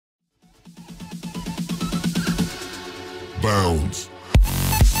bounds.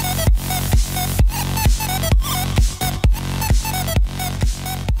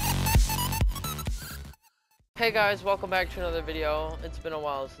 Hey guys, welcome back to another video. It's been a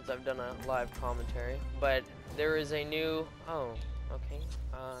while since I've done a live commentary, but there is a new, okay,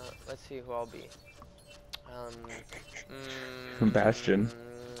 let's see who I'll be. Bastion.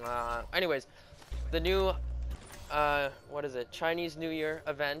 Anyways, the new, what is it, Chinese New Year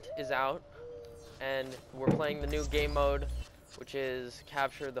event is out, and we're playing the new game mode, which is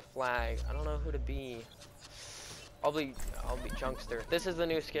capture the flag. I don't know who to be. I'll be Junkster. This is the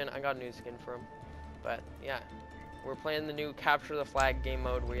new skin. I got a new skin for him. But yeah, we're playing the new capture the flag game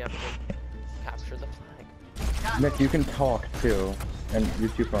mode where you have to capture the flag. Nick, you can talk too, and you're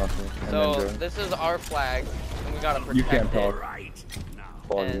too fast. So this is our flag, and we gotta protect it. You can't talk.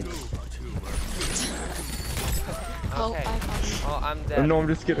 And... okay. Oh, I'm dead. Oh, no, I'm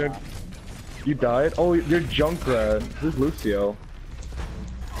just kidding. You died? Oh, you're Junkrat. Who's Lucio?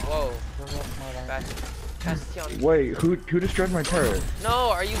 Whoa. Wait, who destroyed my turret? No,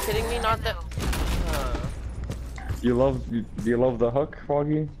 are you kidding me? Not that. Do you love the hook,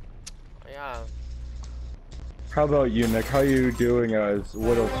 Foggy? Yeah. How about you, Nick? How you doing as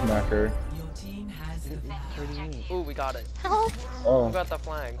Widow Smacker? Ooh, we got it. Help! Oh. We got the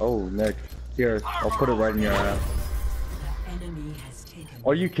flag. Oh, Nick. Here, I'll put it right in your ass.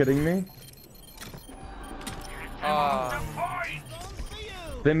 Are you kidding me?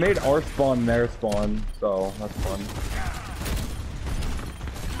 They made our spawn their spawn, so that's fun.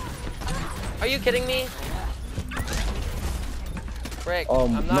 Are you kidding me? Frick,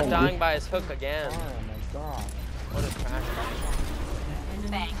 I'm not dying by his hook again. Oh my god. What a trash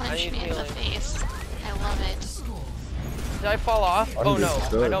bag. Punch me in the face. I love it. Did I fall off? Oh no,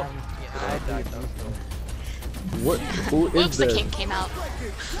 I don't. Yeah, I died though. What? Who is Oops, the this? king came out.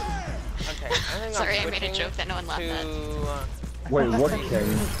 Okay, I think Sorry, I'm I made a joke that no one laughed at. Wait, what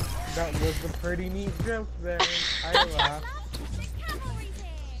king? That was a pretty neat joke there. I laughed.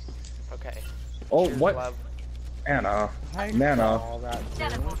 Okay. Oh, Cheers, what? love. Anna. I Nana. saw that too.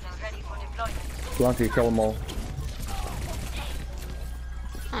 Blanky, kill them all.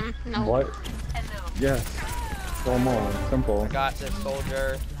 No. What? Yes. Kill them all. Simple. I got this,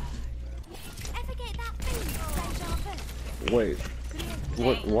 soldier. Wait.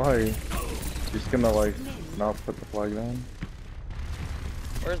 What? Why? Just gonna like not put the flag down?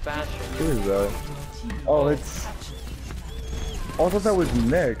 Where's Bastion? Who is that? Oh, it's. Oh, I thought that was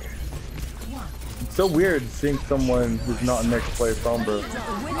Nick. It's so weird seeing someone who's not Nick play Sombra.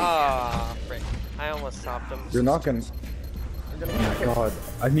 Ah, frick. I almost stopped him. You're not gonna. Oh my god.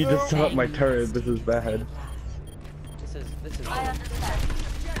 I need to set up my turret. This is bad. This is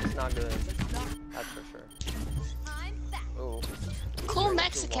it's not good. That's for sure. Ooh. Cool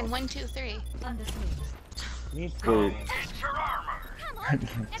Mexican, 1, 2, 3. Me too. Wait.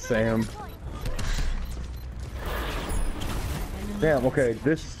 Sam. Damn, okay,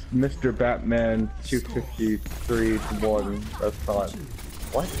 this Mr. Batman 253 to 1. That's not.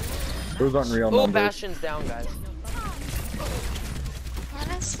 What? Those aren't real Oh, numbers. Bastion's down, guys. What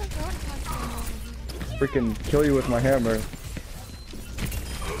is the Freaking kill you with my hammer.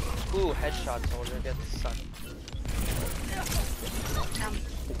 Ooh, headshot, soldier. Get sucked.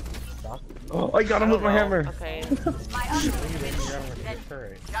 Oh, I got him with my hammer. Okay.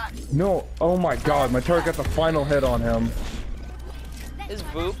 No, oh my god, my turret got the final hit on him. His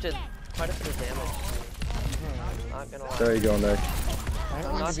boop did quite a bit of damage. Not gonna lie. There you go, Nick.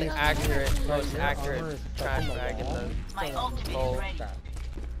 I'm not the most accurate trash bag in the whole.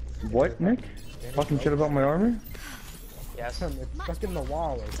 What, Nick? Talking shit about my armor? Yes. It's stuck in the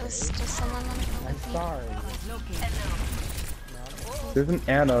wall, okay? Does someone want to come I'm with me? sorry. There's an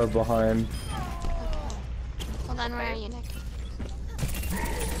Anna behind. Hold on, where are you, Nick?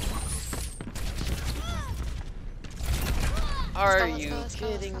 Are Let's you go, let's go,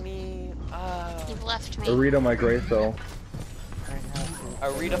 let's kidding go. me? You've left me. Arita, my Grayso.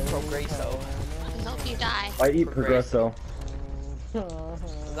 Arita Progreso. I hope you die. I eat Progresso.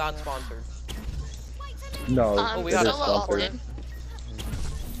 Not sponsored. No, we it got is a solo sponsored. ulted.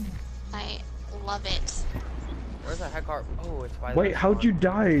 I love it. Where's the heck are? Oh, it's by the Wait, how'd you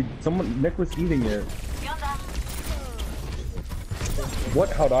die? Nick was eating it.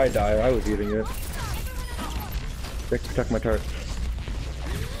 What? How'd I die? I was eating it. Nick, protect my turret.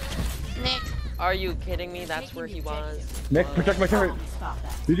 Nick. Are you kidding me? That's where he was. Nick, protect my turret.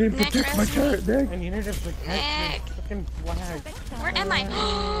 You didn't Nick, protect my turret, Nick. I needed to protect my Nick. fucking flag. Where am I?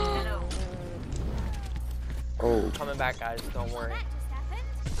 Oh. Coming back, guys. Don't worry.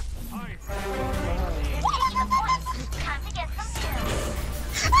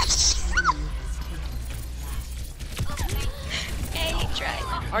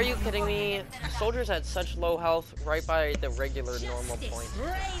 Are you kidding me? Soldiers at such low health right by the regular normal point. I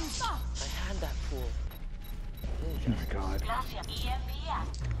had that fool. Oh my god.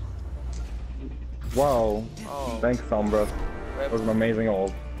 Wow. Oh. Thanks, Sombra. That was an amazing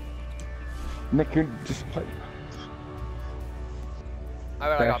ult. Nick, you're just play.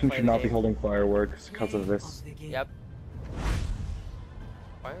 Bastion should not be holding fireworks because of this. Yep.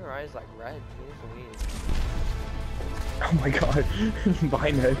 Why are her eyes like red? Jeez Louise. Oh my god.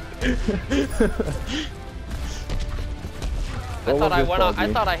 Bye, Nick. I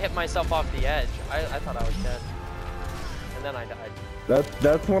thought I hit myself off the edge. I thought I was dead. And then I died.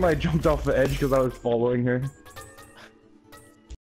 That's when I jumped off the edge because I was following her.